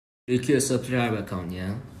Secure subscriber count,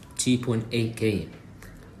 yeah? 2.8k.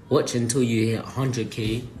 Watch until you hit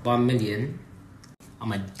 100k, 1 million.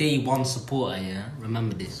 I'm a day one supporter, yeah?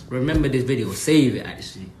 Remember this. Remember this video. Save it,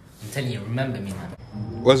 actually. I'm telling you, remember me, man.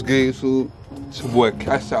 What's good, YouTube? It's your boy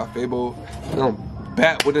CashOutFabo. And I'm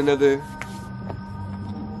back with another.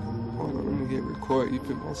 Hold on, let me get record. You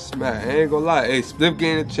feel me? I'm smack. I ain't gonna lie. Hey, split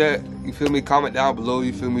game in the chat. You feel me? Comment down below.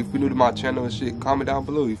 You feel me? If you're new to my channel and shit, comment down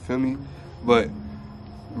below. You feel me? But,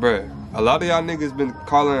 bruh, a lot of y'all niggas been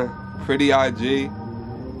calling Pretty IJ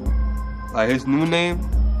like his new name.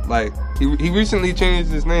 Like, he recently changed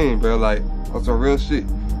his name, bro. Like, on some real shit.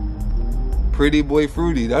 Pretty Boy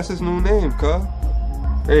Fruity. That's his new name, cuz.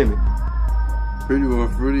 Ain't it? Pretty Boy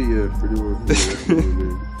Fruity, yeah. Pretty Boy Fruity.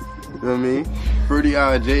 You know what I mean? Fruity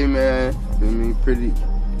IJ, man. You know what I mean? Pretty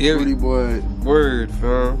Boy. Word,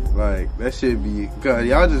 fam. Like, that shit be... Cuz,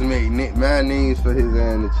 y'all just make mad names for his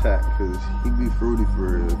ass in the chat. Cuz he be fruity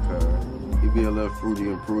for real, cuz. He be a little fruity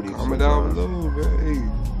and prudy. Comment down below, bro. Hey.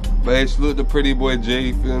 But hey, salute to Pretty Boy J,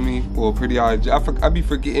 you feel me? Or Pretty IJ. I be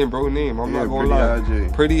forgetting bro name. I'm not gonna lie.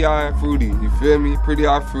 IJ. Pretty Eye Fruity, you feel me? Pretty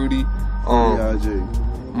Eye Fruity.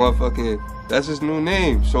 IJ. Motherfucking, that's his new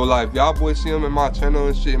name. So like, if y'all boys see him in my channel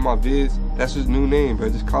and shit, in my vids, that's his new name, bro.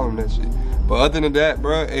 Just call him that shit. But other than that,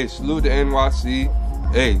 bro, hey, salute to NYC.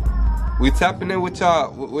 Hey, we tapping in with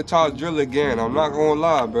y'all drill again. I'm not gonna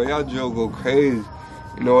lie, bro. Y'all drill go crazy.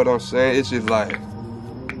 You know what I'm saying? It's just like,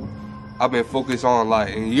 I've been focused on,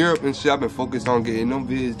 like, in Europe and shit, I've been focused on getting them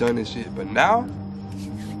vids done and shit. But now,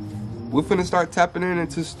 we're finna start tapping into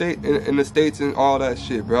in the States and all that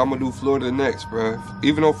shit, bro. I'm gonna do Florida next, bro.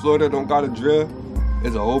 Even though Florida don't got a drill,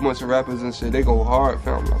 there's a whole bunch of rappers and shit. They go hard,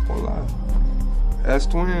 fam. I'm not gonna lie. That's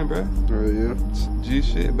twin, bro. Oh, yeah. G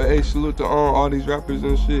shit. But hey, salute to all these rappers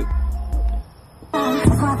and shit.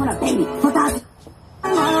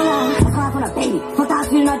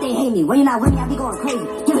 You know they hate me. When you're not with me, I be going crazy.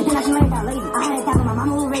 Give a shit like she married that lady. I had it down with my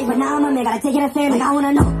mama who raised, but now I'm a man. Gotta take it as fair. Like I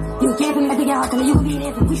wanna know. You care for me, like you get hard to me. You can be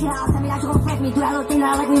there for push it out. Tell me that you gon' press me. Do that little thing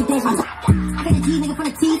that I like when you dance. I got a G nigga from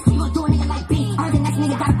the teeth. You gon' do a nigga like B. I heard the next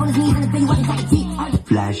nigga got on his knees and the thing wasn't like a G.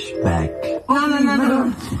 Flashback.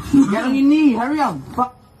 No. Get on your knee. Hurry up.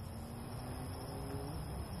 Fuck.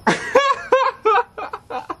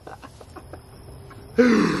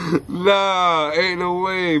 Nah, ain't no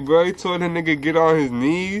way, bro. He told that nigga get on his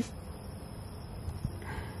knees.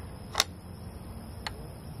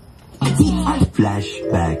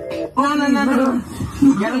 Flashback. No.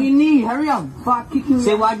 Get on your knee. Hurry up. Fuck, kick you.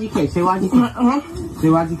 Say YGK. Say YGK. Say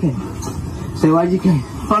YGK. Say YGK.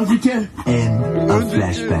 YGK. And a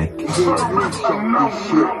flashback.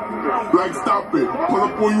 Like, stop it. Pull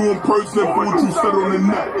up on you in person for what you said on the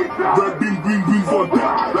net. Red beam for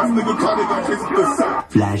that. Last nigga tried to get chased with the set.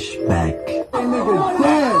 Flashback. That nigga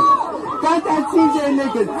dead. Got that TJ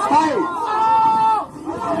nigga tight.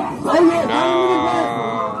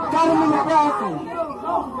 Got him in the bathroom.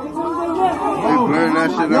 They blurring that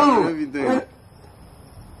shit out and everything.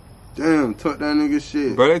 Damn, took that nigga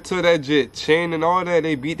shit. Bro, they took that jet chain and all that.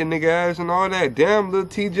 They beat the nigga ass and all that. Damn, little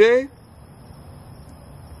TJ.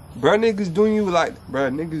 Bro, niggas doing you like,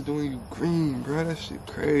 niggas doing you green, bro. That shit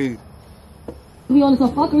crazy. We on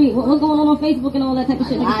some fuckery. What's going on Facebook and all that type of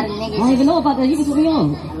shit? A lot of niggas. I don't even know about that. You can put me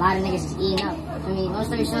on. A lot of niggas is eating up. For me, long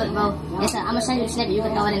story short, bro. Listen, I'm gonna send you a snippet. You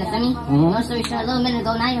can throw it in the me. Long story short, a little minute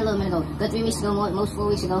ago, not even a little minute ago. Good 3 weeks ago, most 4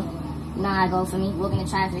 weeks ago. You know how I go for me. Walking in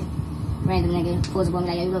traffic. Random nigga pulls up on me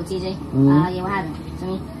like, yo, you little TJ. Yeah, what happened? For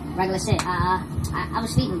me, regular shit. I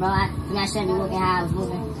was sleeping, bro. I shouldn't be walking how I was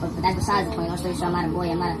moving. But that's besides the point. Long story short, I'm not a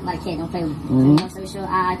boy. I'm not a kid. Don't play with me. Long story short,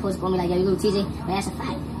 I pulls up on me like, yo, you little TJ. But that's a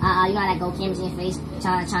fact. You know how that go, cameras in your face,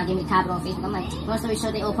 trying to give me the copy on Facebook. I'm like, long story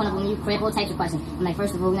short, they all pulling up on you, crib, all types of questions. I'm like,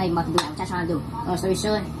 first of all, we're not even about to do that. What y'all trying to do? Long story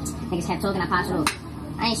short, niggas kept talking, I popped it off.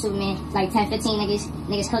 I ain't Superman. Like 10, 15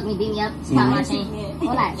 niggas cooked me, beat me up, pop my chain.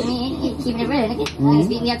 All that. I mean, keeping it real, nigga. Niggas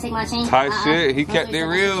beat me up, take my chain. Tight shit. He kept it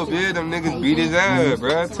real, bitch. Them niggas beat his ass,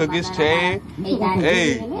 bro. Took his chain.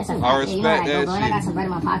 Hey, I respect that shit. I got some bread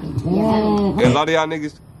in my pocket. And a lot of y'all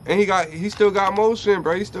niggas, and he still got motion,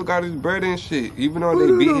 bro. He still got his bread and shit. Even though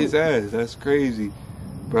they beat his ass. That's crazy.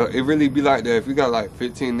 Bro, it really be like that. If you got like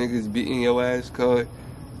 15 niggas beating your ass, cuz,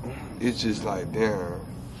 it's just like, damn.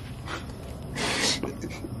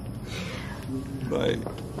 Like,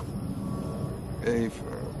 hey,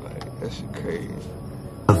 fam, like, that shit crazy.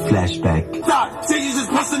 A flashback. Say you just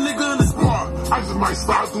bust a nigga in this park. I just might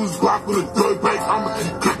slide through his block with a dirt bag. I'ma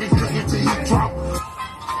keep kicking till he drop.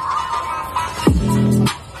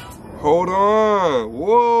 Hold on.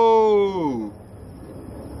 Whoa.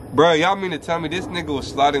 Bro, y'all mean to tell me this nigga was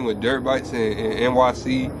sliding with dirt bikes in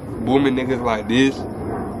NYC, booming niggas like this?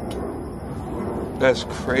 That's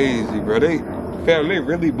crazy, bro. They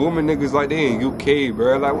really booming niggas like they in UK,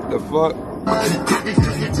 bro. Like, what the fuck?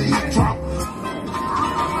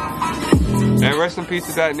 And rest in peace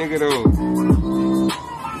to that nigga, though.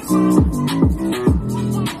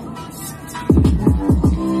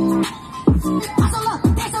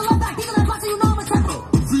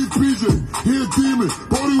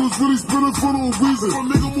 Brody was really spinning for no reason. A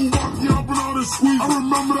nigga Milwaukee up and out and squeeze. I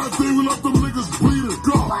remember that day we left them niggas bleeding.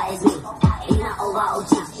 God.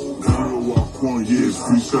 One years,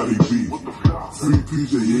 free Scotty B. Free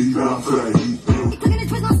PJ, yeah, he down for that heat.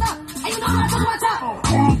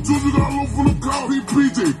 All them dudes we got low from the car. Free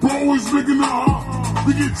PJ, bro always making it hot.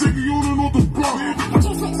 We get taking you on the block.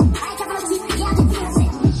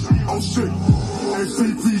 Oh shit. And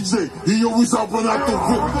free PJ, he always out run out the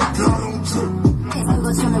whip. God don't trip.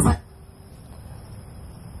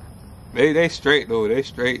 They straight though, they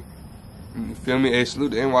straight. You feel me? Hey,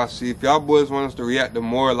 salute to NYC. If y'all boys want us to react to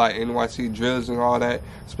more like NYC drills and all that,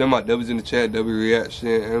 spam my W's in the chat, W reaction,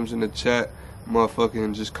 M's in the chat,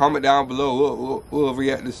 motherfucking just comment down below. We'll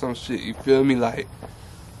react to some shit. You feel me? Like,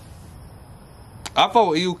 I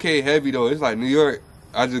fuck with UK heavy though. It's like New York.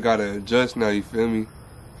 I just gotta adjust now. You feel me?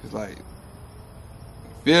 It's like,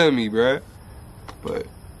 feel me, bruh. But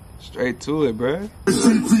straight to it, bruh.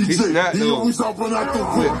 He snapped though.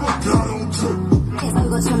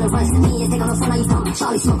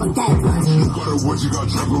 What you got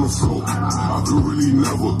drunk on the floor? I could really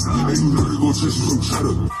never. And you know they gon' chase you some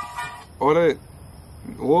cheddar. Oh, that.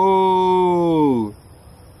 Whoa.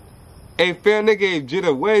 Hey, fair nigga gave Jit a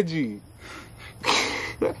wedgie.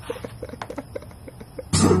 Damn.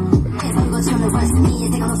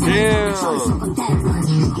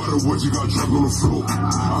 What you got drunk on the floor?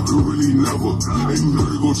 I could really never. And you know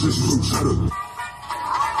they gon' chase you some cheddar.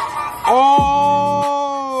 Oh!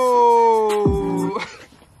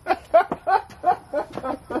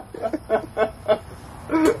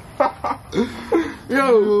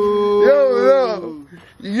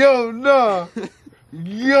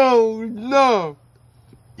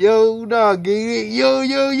 Yo, nah, get it. Yo,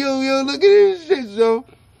 look at this shit, yo.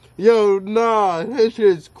 Yo, nah, that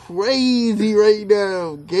shit's crazy right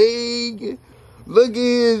now, gang. Look at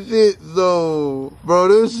this shit, though. Bro,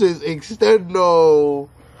 this shit's extendo.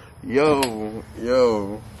 Yo,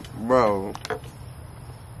 bro.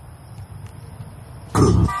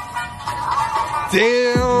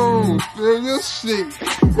 Damn, man, your shit.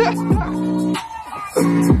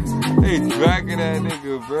 They dragging that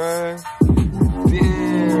nigga, bruh. Damn.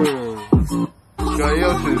 Yo,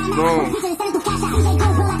 your shit's strong.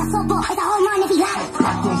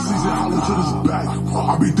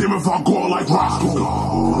 I'll be damned if I go like Roscoe.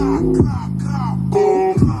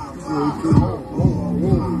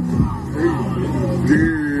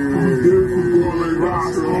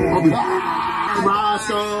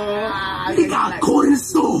 He got caught in the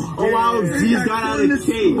store. Oh wow, G's got out of the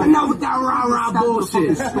cave. I know with that rah-rah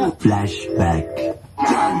bullshit. Flashback.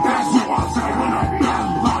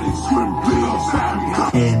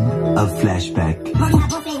 End of flashback.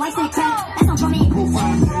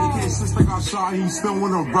 He still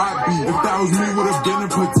wanna rap beat. If that was me, would have been a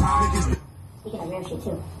platonic. Speaking of real shit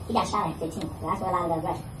too, he got shot at 15. So that's where a lot of that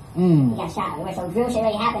rush. He got shot. So real shit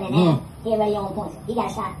already happened, and then he already on points. He got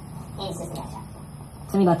shot, and his sister got shot.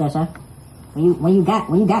 Tell me about that, sir. When you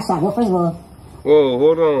got shot, well, first of all. Whoa,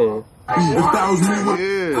 hold on. If that was me,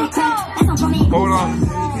 hold on.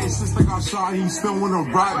 His sister got shot. He still wanna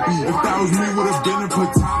rap beat. If that was me, would have been a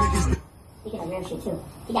platonic. Speaking of real shit too,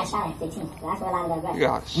 he got shot at 15. So that's where a lot of that rush. He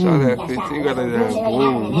got shot at 15. He got that damn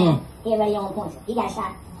blue. He already on points. He got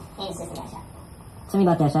shot, and his sister got shot. Tell me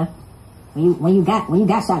about that, sir. When you got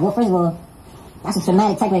shot, well, first of all, that's a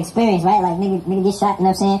traumatic type of experience, right? Like nigga get shot, you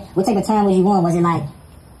know what I'm saying? What type of time was you on? Was it like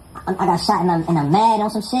I got shot and I'm mad on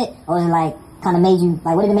some shit, or was it like kind of made you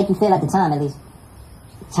like, what did it make you feel at the time at least?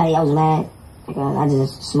 I tell you, I was mad. Like I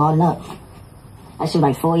just smartened up. That shit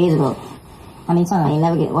was like 4 years ago. How many times?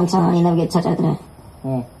 One time I ain't never get touched after that.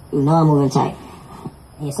 Yeah. You know I'm moving tight.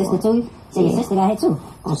 And your sister too? So your sister got hit too?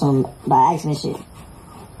 On some by accident shit.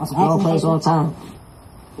 On some wrong place, wrong time.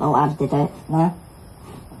 No ops did that. Nah.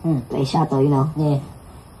 They shot though, you know. Yeah.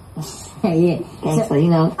 Yeah. Gangsta, you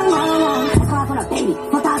know.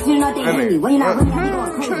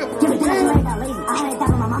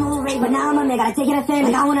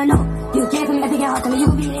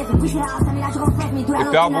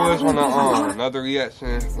 If y'all boys want another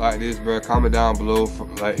reaction like this, bro, comment down below.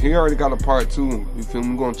 Like, he already got a part 2. You feel me?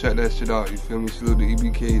 We gonna check that shit out. You feel me? Salute to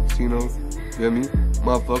EBK Tino. You feel me?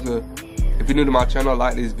 Motherfucker. If you're new to my channel,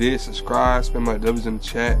 like this vid, subscribe, spam my W's in the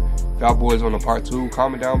chat. If y'all boys on the part 2,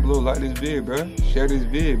 comment down below, like this vid, bro. Share this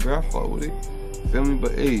vid, bro. I fuck with it. Feel me?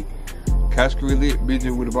 But hey, cash can relate,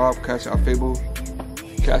 BJ with a Bob, CashOutFabo.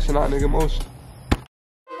 Cashing out, nigga, most.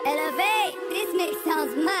 Elevate, this mix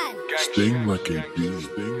sounds mad. Sting like a bee.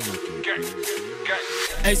 Sting like a bee.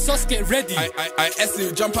 Hey, sus, get ready. I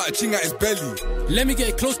Essie, jump out a ching at his belly. Let me get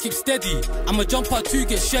it close, keep steady. I'ma jump out too,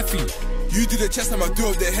 get chefy. You do the chest, I'ma do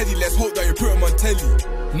up the heady. Let's hope that you put him on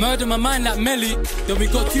telly. Murder my mind like Melly. Then we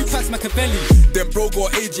got 2 packs Machiavelli. Then bro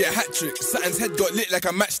got AJ a hat trick. Saturn's head got lit like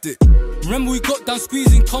I matched it. Remember we got down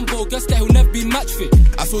squeezing combo. Guess that he'll never be match fit.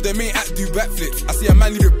 I saw their main act do backflips. I see a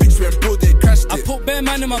man leave a bitch when bro they crashed it. I put bare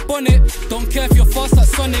man in my bonnet. Don't care if you're fast like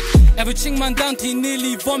Sonic. Ever ching man down till he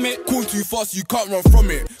nearly vomit. Cool too fast, you can't run from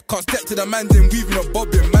it. Can't step to the man, then weaving a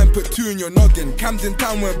bobbin. Man put 2 in your noggin. Camden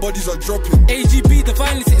town when bodies are dropping. AGB, the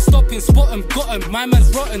violence ain't stopping. Spot him, got him. My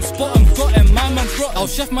man's rotten. Spot him, got him. My man's rotten. I'll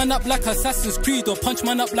chef man up like Assassin's Creed or punch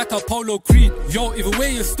man up like Apollo Creed. Yo, either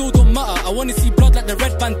way it still don't matter. I wanna see blood like the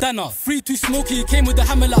red bandana. 3 too smoky, he came with the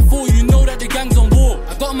hammer like 4. You know that the gang's on war.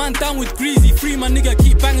 I got a man down with greasy. 3 my nigga,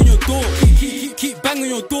 keep banging your door. Keep banging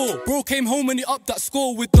your door. Bro came home and he upped that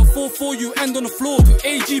score. With the 4-4 you end on the floor. To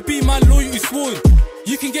AGB my loyalty sworn.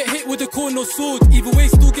 You can get hit with a corner sword. Either way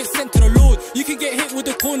still get sent to the Lord. You can get hit with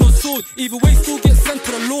a corner sword. Either way still get sent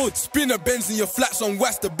to the Lord. Spin a Benz in your flats on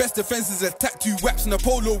wax. The best defense is a tattoo wax and a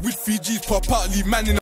polo with 3 G's pop out. Leave man in